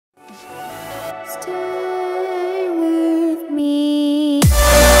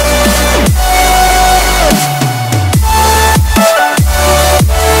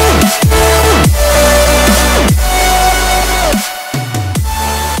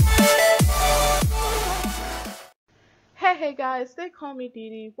Hey guys, they call me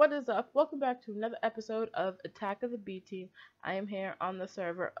Dede. What is up? Welcome back to another episode of Attack of the B Team. I am here on the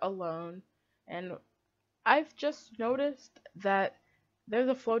server alone, and I've just noticed that there's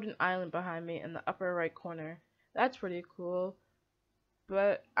a floating island behind me in the upper right corner. That's pretty cool,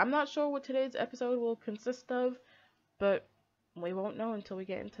 but I'm not sure what today's episode will consist of, but we won't know until we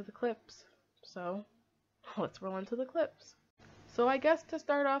get into the clips. So, let's roll into the clips. So I guess to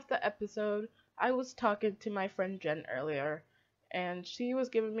start off the episode, I was talking to my friend Jen earlier, and she was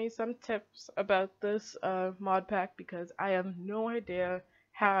giving me some tips about this mod pack because I have no idea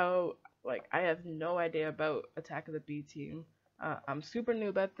how, I have no idea about Attack of the B Team. I'm super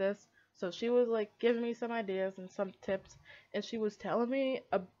new at this, so she was giving me some ideas and some tips, and she was telling me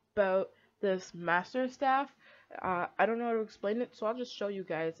about this master staff. I don't know how to explain it, so I'll just show you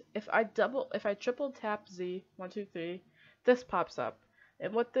guys. If I triple tap Z, 1, 2, 3, this pops up.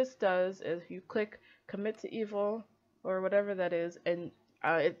 And what this does is you click commit to evil or whatever that is, and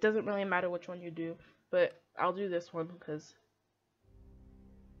it doesn't really matter which one you do, but I'll do this one because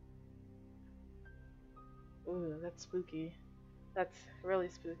ooh, that's spooky. That's really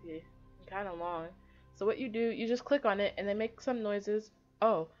spooky and kind of long. So what you do, you just click on it and they make some noises.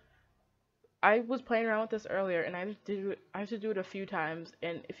 Oh, I was playing around with this earlier, and I have to do it a few times,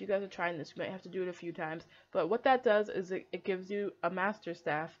 and if you guys are trying this, you might have to do it a few times. But what that does is it gives you a master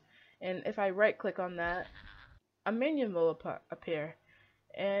staff, and if I right click on that, a minion will appear.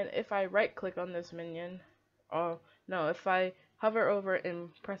 And if I right click on this minion, oh no, if I hover over and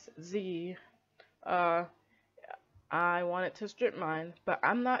press Z, I want it to strip mine, but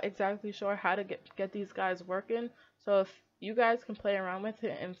I'm not exactly sure how to get these guys working. So if you guys can play around with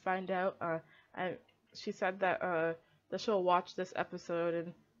it and find out, she said that she'll watch this episode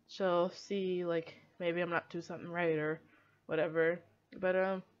and she'll see maybe I'm not doing something right or whatever.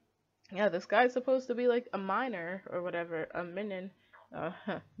 But yeah, this guy's supposed to be like a miner or whatever, a minion,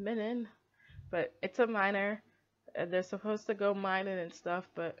 minion, but it's a miner. And they're supposed to go mining and stuff,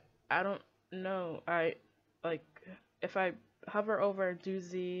 but I don't know. If I hover over, do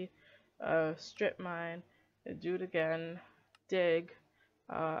Z, strip mine, do it again, dig.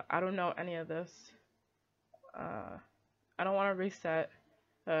 I don't know any of this. I don't want to reset.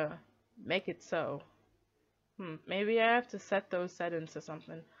 Make it so. Maybe I have to set those settings to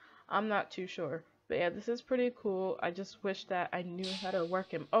something. I'm not too sure. But yeah, this is pretty cool. I just wish that I knew how to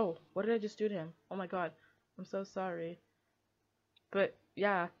work him. Oh, what did I just do to him? Oh my god. I'm so sorry. But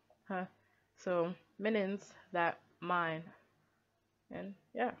yeah, so minions that mine. And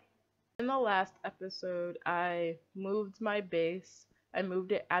yeah. In the last episode, I moved my base. I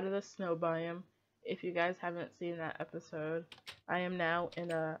moved it out of the snow biome. If you guys haven't seen that episode, I am now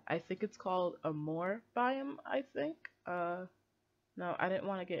in I think it's called a more biome, I think. No, I didn't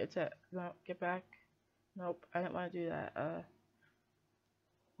want to get back. Nope, I didn't want to do that.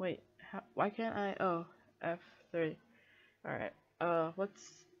 Wait, why can't I? Oh, F3. Alright,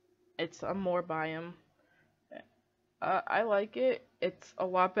 it's a more biome. I like it. It's a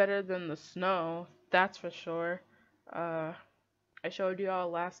lot better than the snow, that's for sure. I showed you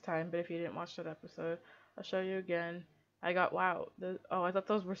all last time, but if you didn't watch that episode, I'll show you again. I got, wow, oh, I thought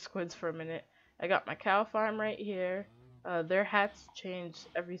those were squids for a minute. I got my cow farm right here. Their hats change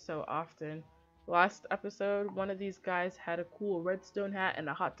every so often. Last episode, one of these guys had a cool redstone hat and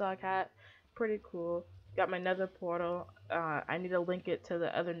a hot dog hat. Pretty cool. Got my nether portal. I need to link it to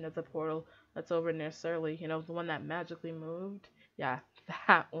the other nether portal that's over near Surly. You know, the one that magically moved. Yeah,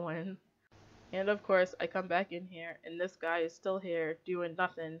 that one. And of course, I come back in here, and this guy is still here, doing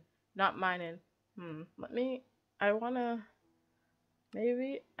nothing, not mining. I wanna,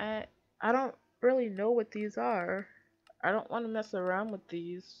 maybe, I don't really know what these are. I don't want to mess around with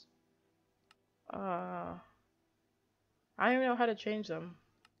these. I don't even know how to change them.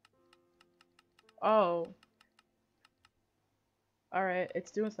 Oh. Alright,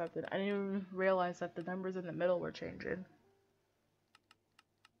 it's doing something. I didn't even realize that the numbers in the middle were changing.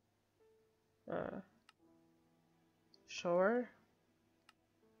 Sure.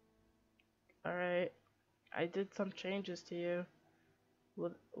 Alright. I did some changes to you.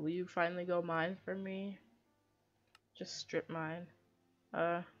 Will you finally go mine for me? Just strip mine.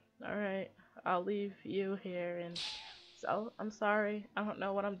 Alright. I'll leave you here, and so I'm sorry. I don't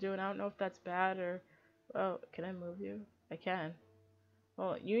know what I'm doing. I don't know if that's bad or, oh, can I move you? I can.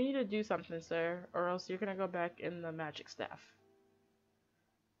 Well, you need to do something, sir, or else you're gonna go back in the magic staff.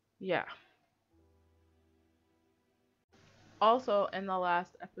 Yeah. Also, in the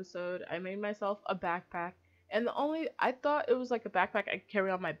last episode, I made myself a backpack, and I thought it was like a backpack I could carry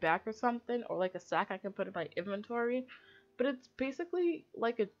on my back or something, or like a sack I can put in my inventory, but it's basically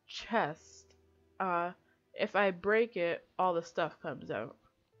like a chest. if I break it, all the stuff comes out.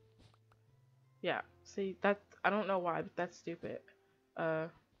 Yeah, see, I don't know why, but that's stupid. No,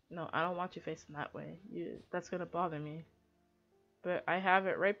 I don't want you facing that way. That's gonna bother me. But I have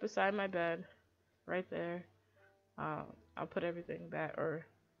it right beside my bed, right there. I'll put everything back, or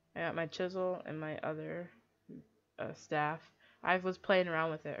I got my chisel and my other staff. I was playing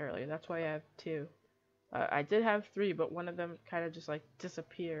around with it earlier, that's why I have two. I did have three, but one of them kind of just like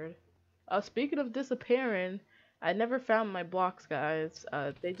disappeared. Speaking of disappearing, I never found my blocks, guys.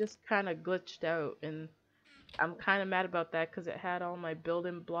 They just kind of glitched out, and I'm kind of mad about that because it had all my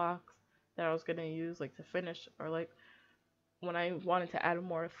building blocks that I was gonna use like to finish, or like when I wanted to add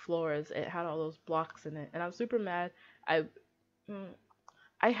more floors, it had all those blocks in it, and I'm super mad. I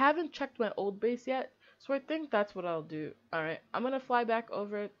I haven't checked my old base yet, so I think that's what I'll do. Alright, I'm gonna fly back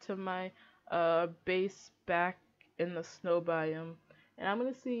over to my base back in the snow biome, and I'm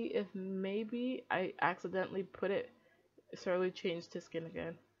gonna see if maybe I accidentally put it, Surly changed his skin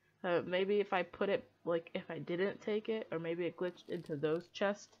again. Maybe if I put it, like if I didn't take it, or maybe it glitched into those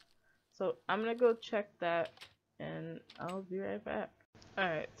chests. So I'm gonna go check that, and I'll be right back.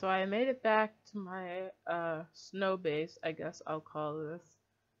 Alright, so I made it back to my snow base, I guess I'll call this.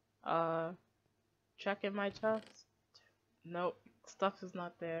 Checking my chest. Nope, stuff is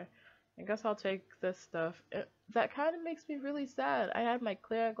not there. I guess I'll take this stuff. That kind of makes me really sad. I had my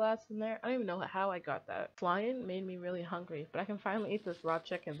clear glass in there. I don't even know how I got that. Flying made me really hungry, but I can finally eat this raw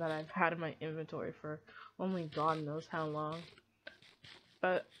chicken that I've had in my inventory for only God knows how long.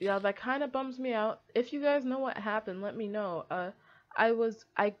 But yeah, that kind of bums me out. If you guys know what happened, let me know.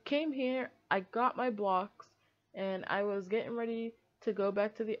 I came here, I got my blocks, and I was getting ready to go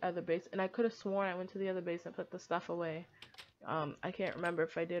back to the other base, and I could have sworn I went to the other base and put the stuff away. I can't remember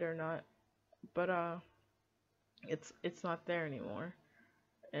if I did or not, but it's not there anymore,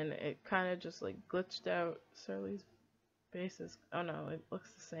 and it kind of just like glitched out. Surly's base is, oh no, it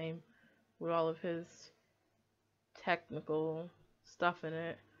looks the same with all of his technical stuff in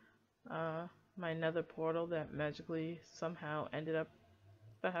it. My nether portal that magically somehow ended up,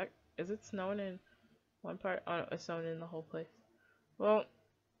 the heck, is it snowing in one part? Oh no, it's snowing in the whole place. Well,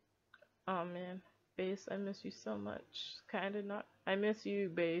 oh man, base, I miss you so much. Kinda not, I miss you,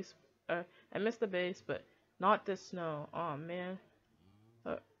 base. I miss the base, but not this snow. Oh man.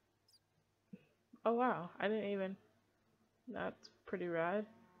 Oh wow, I didn't even, that's pretty rad.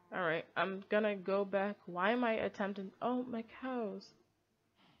 Alright, I'm gonna go back. Why am I attempting, oh my cows.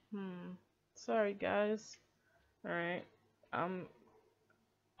 Sorry guys. Alright,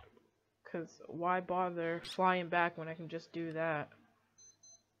 cause why bother flying back when I can just do that?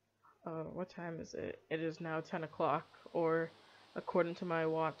 What time is it? It is now 10 o'clock, or according to my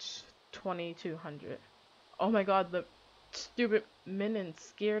watch, 2200. Oh my god, the stupid minion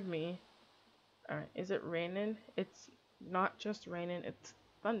scared me. Alright, is it raining? It's not just raining, it's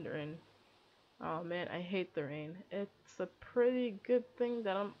thundering. Oh man, I hate the rain. It's a pretty good thing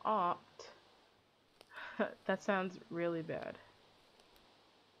that I'm opt. That sounds really bad.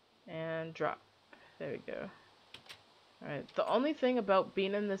 And drop. There we go. Alright, the only thing about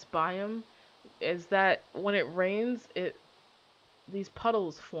being in this biome is that when it rains, these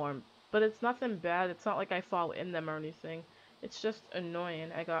puddles form. But it's nothing bad, it's not like I fall in them or anything. It's just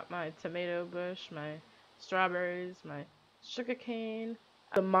annoying. I got my tomato bush, my strawberries, my sugarcane.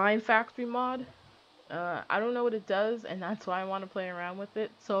 The mine factory mod, I don't know what it does, and that's why I want to play around with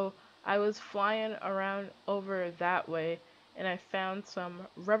it. So I was flying around over that way, and I found some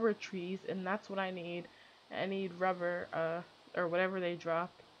rubber trees, and that's what I need. I need rubber, or whatever they drop.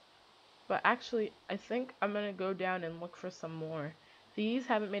 But actually, I think I'm gonna go down and look for some more. These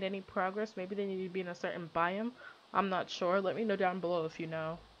haven't made any progress. Maybe they need to be in a certain biome. I'm not sure. Let me know down below if you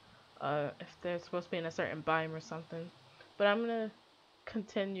know. If they're supposed to be in a certain biome or something. But I'm gonna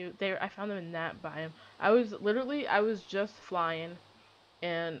continue. I found them in that biome. I was just flying,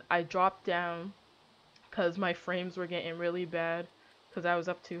 and I dropped down because my frames were getting really bad because I was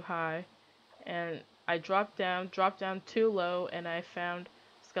up too high, and I dropped down too low, and I found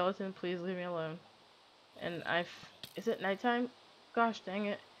skeleton. Please leave me alone. And is it nighttime? Gosh dang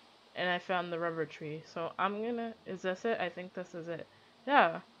it. And I found the rubber tree. So I'm gonna, is this it? I think this is it.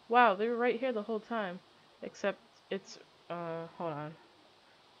 Yeah. Wow, they were right here the whole time. Except it's, hold on.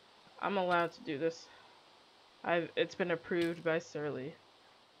 I'm allowed to do this. It's been approved by Surly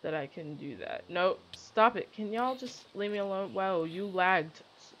that I can do that. Nope, stop it. Can y'all just leave me alone? Wow, you lagged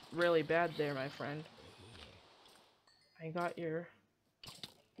really bad there, my friend. I got you're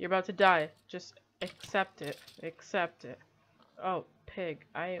about to die. Just accept it. Accept it. Oh, pig,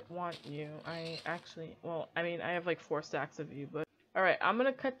 I want you. I actually, well, I mean, I have like 4 stacks of you, but alright, I'm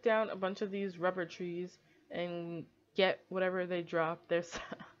gonna cut down a bunch of these rubber trees, and get whatever they drop,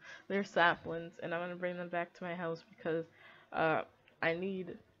 their saplings, and I'm gonna bring them back to my house because uh, I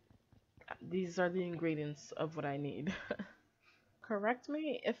need. These are the ingredients of what I need. Correct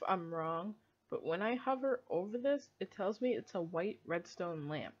me if I'm wrong, but when I hover over this, it tells me it's a white redstone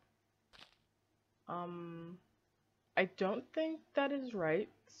lamp. Um, I don't think that is right.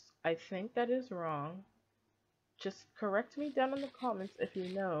 I think that is wrong. Just correct me down in the comments if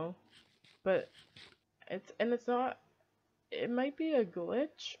you know. But it's not, it might be a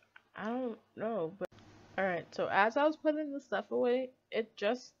glitch. I don't know, but alright, so as I was putting the stuff away, it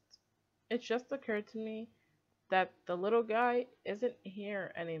just occurred to me that the little guy isn't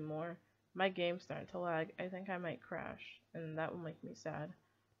here anymore. My game's starting to lag. I think I might crash, and that will make me sad.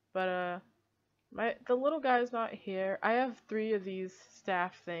 But the little guy's not here. I have 3 of these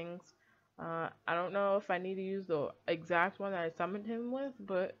staff things. I don't know if I need to use the exact one that I summoned him with,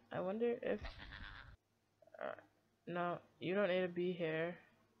 but I wonder if uh, no, you don't need to be here.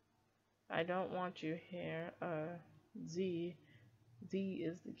 I don't want you here. Z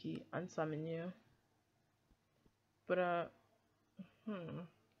is the key. Unsummon you. But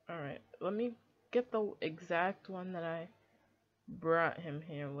alright. Let me get the exact one that I brought him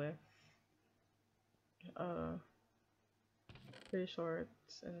here with. Pretty sure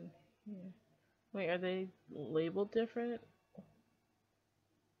it's in here. Wait, are they labeled different?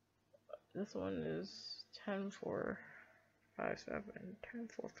 This one is 10457.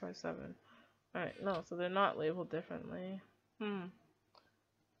 10457. Alright, no, so they're not labeled differently.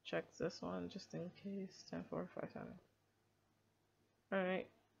 Check this one just in case. 10457. Alright,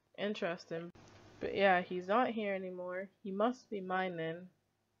 interesting. But yeah, he's not here anymore. He must be mining.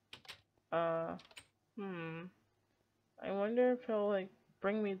 I wonder if he'll like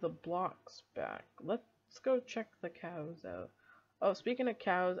bring me the blocks back. Let's go check the cows out. Oh, speaking of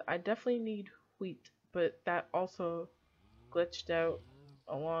cows, I definitely need wheat, but that also glitched out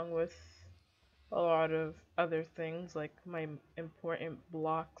along with a lot of other things like my important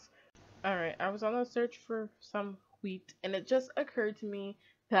blocks. Alright, I was on the search for some wheat, and it just occurred to me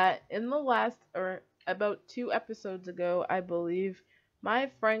that in the last, or about 2 episodes ago, I believe,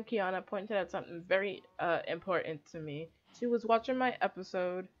 my friend Kiana pointed out something very important to me. She was watching my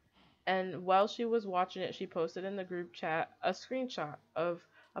episode, and while she was watching it, she posted in the group chat a screenshot of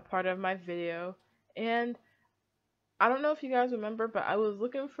a part of my video. And I don't know if you guys remember, but I was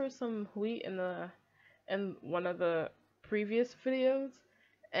looking for some wheat in one of the previous videos,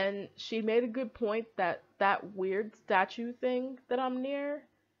 and she made a good point that that weird statue thing that I'm near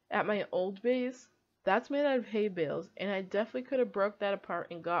at my old base, that's made out of hay bales, and I definitely could have broke that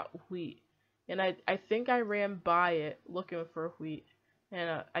apart and got wheat. And I think I ran by it looking for wheat.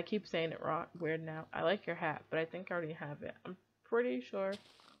 And I keep saying it wrong, weird now. I like your hat, but I think I already have it. I'm pretty sure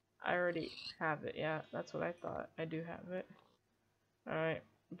I already have it. Yeah, that's what I thought. I do have it. Alright,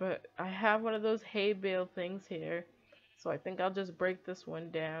 but I have one of those hay bale things here. So I think I'll just break this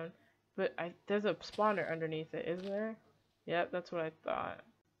one down. But there's a spawner underneath it, isn't there? Yep, that's what I thought.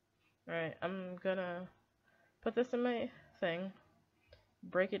 Alright, I'm gonna put this in my thing.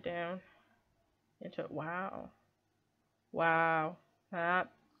 Break it down into, wow. Wow.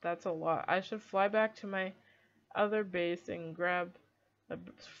 That's a lot. I should fly back to my other base and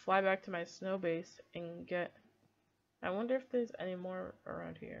fly back to my snow base and get, I wonder if there's any more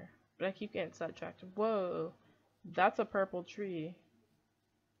around here. But I keep getting sidetracked. Whoa. That's a purple tree.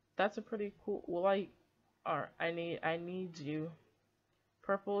 That's a pretty cool, well, I need you.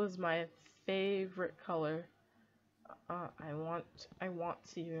 Purple is my favorite color. I want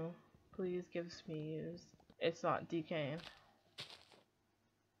you. Please give me use. It's not decaying.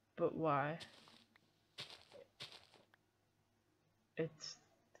 But why? Is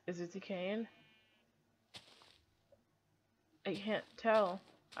it decaying? I can't tell.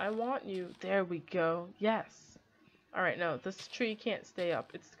 I want you. There we go. Yes. Alright, no, this tree can't stay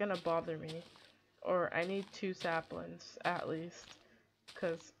up. It's gonna bother me. Or I need 2 saplings, at least.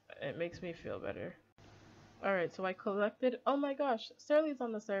 Because it makes me feel better. Alright, so I collected... Oh my gosh, Surly's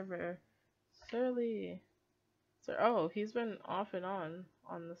on the server. Surly. Oh, he's been off and on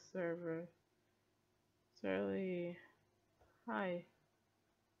the server. Surly. Hi.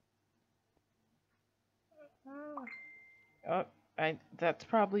 Oh, that's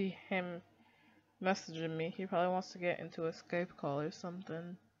probably him messaging me. He probably wants to get into a Skype call or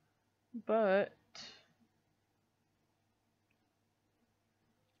something. But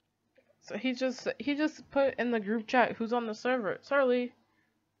so he just put in the group chat who's on the server. Surly.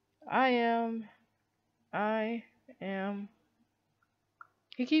 I am.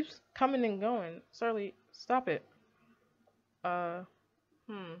 He keeps coming and going. Surly, stop it. But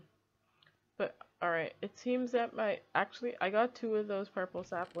Alright, it seems that actually, I got 2 of those purple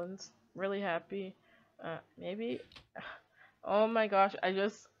saplings. Really happy. Maybe... Oh my gosh, I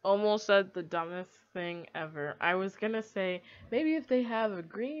just almost said the dumbest thing ever. I was gonna say, maybe if they have a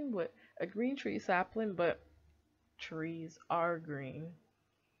green tree sapling, but trees are green.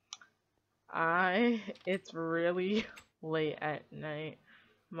 It's really late at night.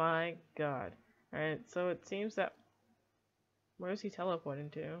 My god. Alright, so it seems that, where is he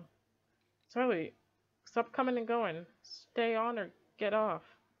teleporting to? Charlie, stop coming and going. Stay on or get off.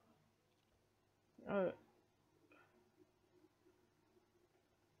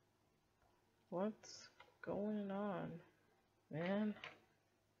 What's going on, man?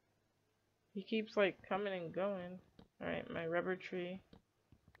 He keeps like coming and going. Alright, my rubber tree.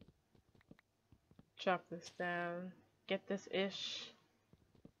 Chop this down. Get this ish.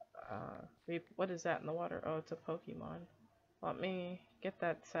 What is that in the water? Oh, it's a Pokemon. Let me get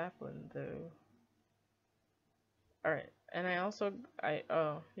that sapling though. Alright, and I also,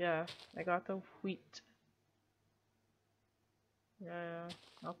 oh, yeah, I got the wheat. Yeah,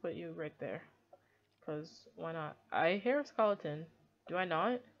 I'll put you right there. Cause, why not? I hear a skeleton. Do I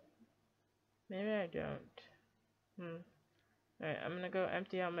not? Maybe I don't. Alright, I'm gonna go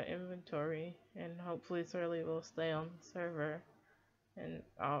empty out my inventory, and hopefully Surly will stay on the server. And,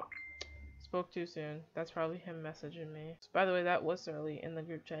 oh, spoke too soon. That's probably him messaging me. By the way, that was Surly in the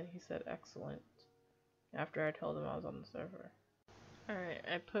group chat. He said excellent after I told him I was on the server. Alright,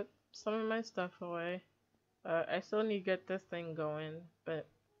 I put some of my stuff away. I still need to get this thing going, but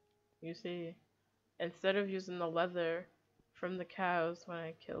you see, instead of using the leather from the cows when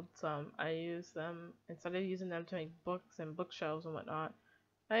I killed some, I used them, instead of using them to make books and bookshelves and whatnot,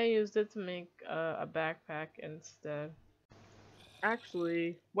 I used it to make a backpack instead.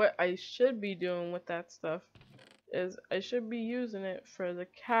 Actually, what I should be doing with that stuff is I should be using it for the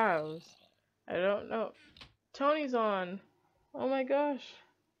cows. I don't know. Tony's on! Oh my gosh.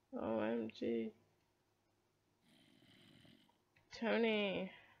 OMG. Tony.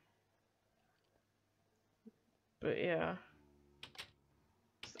 But yeah.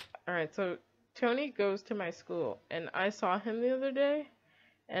 Alright, so Tony goes to my school, and I saw him the other day,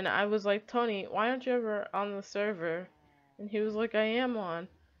 and I was like, Tony, why aren't you ever on the server? And he was like, I am on.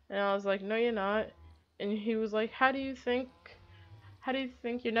 And I was like, no, you're not. And he was like, how do you think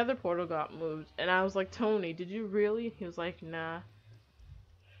your nether portal got moved? And I was like, Tony, did you really? He was like, nah.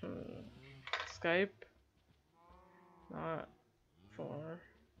 Skype. Not for.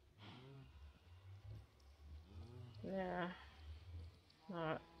 Yeah.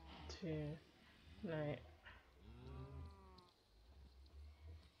 Not tonight.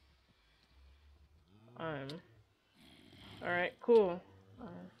 Alright, cool.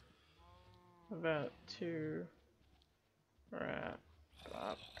 About to wrap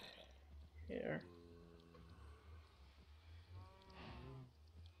up here.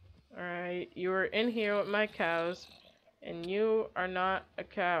 Alright, you were in here with my cows, and you are not a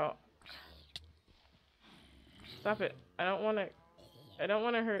cow. Stop it. I don't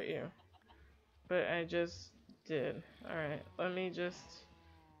wanna hurt you. But I just did. Alright, let me just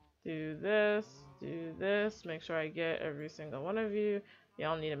do this, make sure I get every single one of you.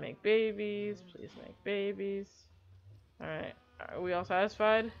 Y'all need to make babies. Please make babies. Alright, are we all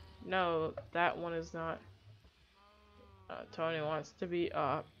satisfied? No, that one is not. Tony wants to be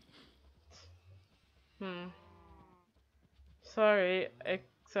up. Sorry,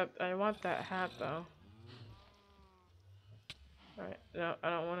 except I want that hat though. Alright, no, I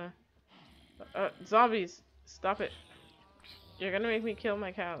don't wanna. Zombies! Stop it. You're gonna make me kill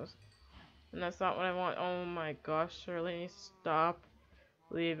my cows. And that's not what I want. Oh my gosh, Shirley, stop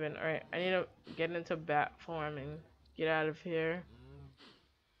leaving. Alright, I need to get into bat form and get out of here.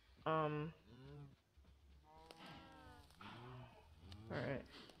 Alright.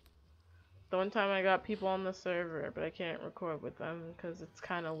 The one time I got people on the server, but I can't record with them because it's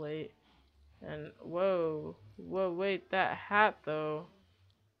kind of late. And whoa, wait, that hat though.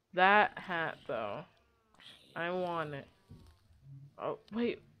 I want it. Oh,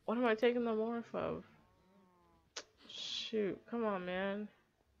 wait, what am I taking the morph of? Shoot, come on, man.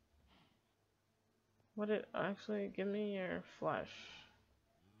 Actually, give me your flesh.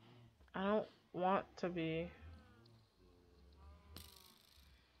 I don't want to be.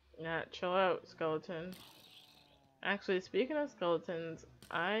 Yeah, chill out, skeleton. Actually, speaking of skeletons,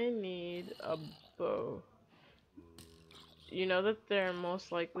 I need a bow. You know that they're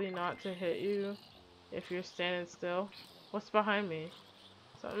most likely not to hit you if you're standing still. What's behind me?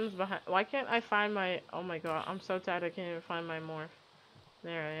 Something's behind. Why can't I find my... Oh my god, I'm so tired I can't even find my morph.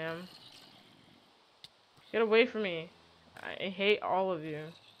 There I am. Get away from me. I hate all of you.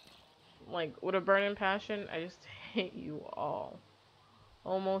 like with a burning passion. I just hate you all.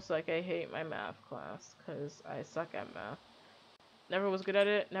 Almost like I hate my math class because I suck at math. Never was good at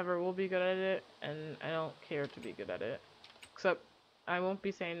it, never will be good at it, and I don't care to be good at it. Except I won't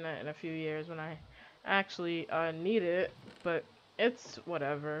be saying that in a few years when I actually need it, but it's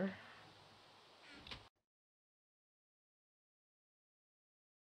whatever.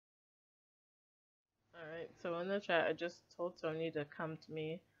 Alright, so in the chat I just told Tony to come to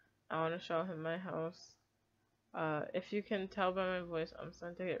me. I want to show him my house. If you can tell by my voice, I'm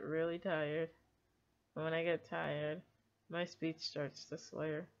starting to get really tired. And when I get tired, my speech starts to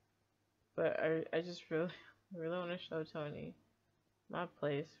slur. But I just really want to show Tony my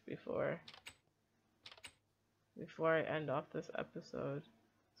place before I end off this episode.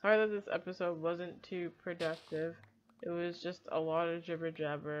 Sorry that this episode wasn't too productive. It was just a lot of jibber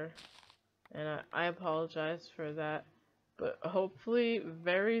jabber, and I apologize for that. But hopefully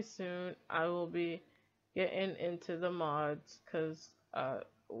very soon I will be getting into the mods, cause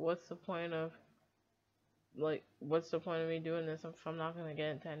what's the point of me doing this if I'm not gonna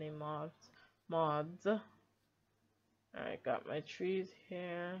get into any mods? Alright, got my trees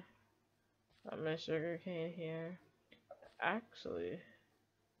here. Got my sugar cane here. Actually,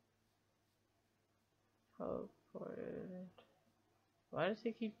 teleported. Why does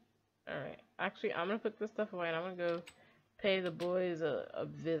he keep? Alright, actually, I'm gonna put this stuff away and I'm gonna go pay the boys a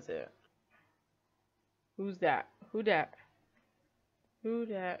visit. Who's that? Who dat? Who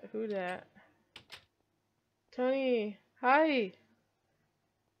dat? Who dat? Tony! Hi!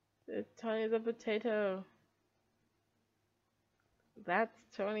 Tony's a potato. That's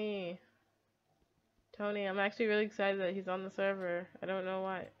Tony. Tony, I'm actually really excited that he's on the server. I don't know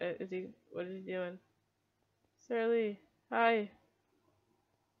why. What is he doing? Surly, hi.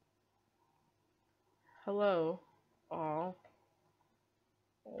 Hello, all.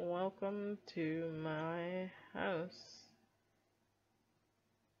 Welcome to my house.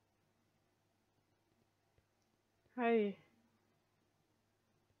 Hi.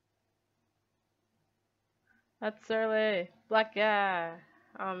 That's Surly. Black guy.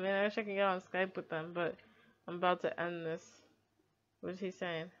 Oh man, I wish I could get on Skype with them, but I'm about to end this. What is he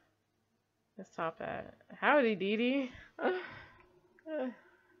saying? His top hat. Howdy, Dede.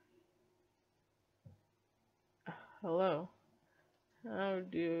 Hello. How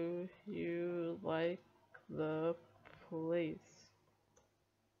do you like the place?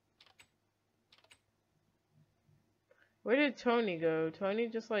 Where did Tony go? Tony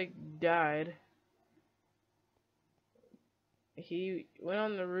just like died. He went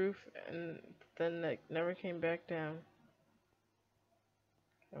on the roof and then like never came back down.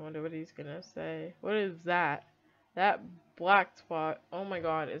 I wonder what he's gonna say. What is that? That black spot. Oh my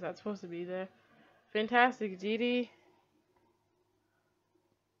god, is that supposed to be there? Fantastic, Dede.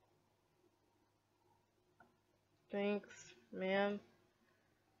 Thanks, man.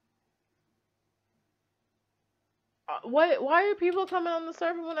 What? Why are people coming on the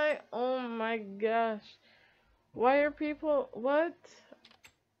server when I? Oh my gosh. Why are people? What?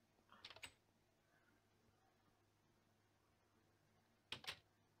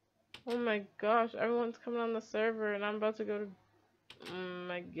 Oh my gosh, everyone's coming on the server and I'm about to go to. Oh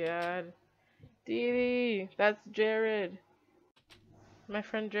my god. Dede, that's Jared. My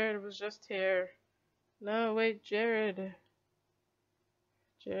friend Jared was just here. No, wait, Jared.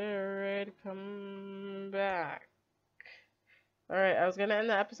 Jared, come back. Alright, I was gonna end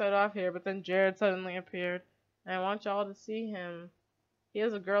the episode off here, but then Jared suddenly appeared. And I want y'all to see him. He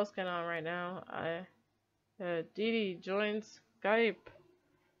has a girl skin on right now. Dede joined Skype.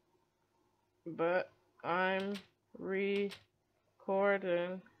 But I'm recording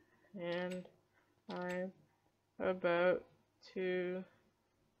and I'm about to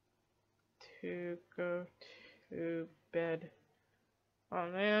go to bed. Oh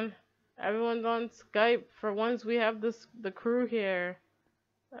man, everyone's on Skype. For once we have the crew here.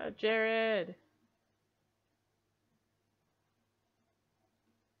 Jared.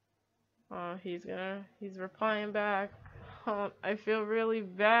 Oh, he's replying back. Oh, I feel really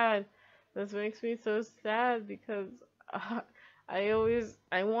bad. This makes me so sad because I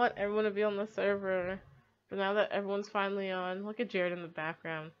want everyone to be on the server, but now that everyone's finally on, look at Jared in the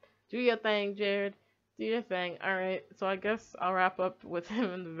background. Do your thing, Jared. Do your thing. Alright, so I guess I'll wrap up with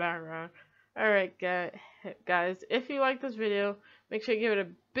him in the background. Alright, guys, if you like this video, make sure you give it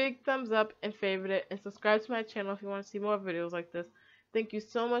a big thumbs up and favorite it, and subscribe to my channel if you want to see more videos like this. Thank you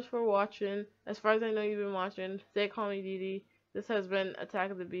so much for watching. As far as I know, you've been watching TheyCallMehDede. This has been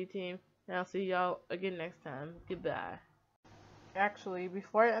Attack of the B Team, and I'll see y'all again next time. Goodbye. Actually,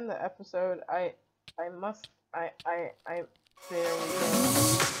 before I end the episode, there we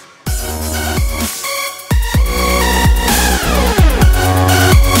go.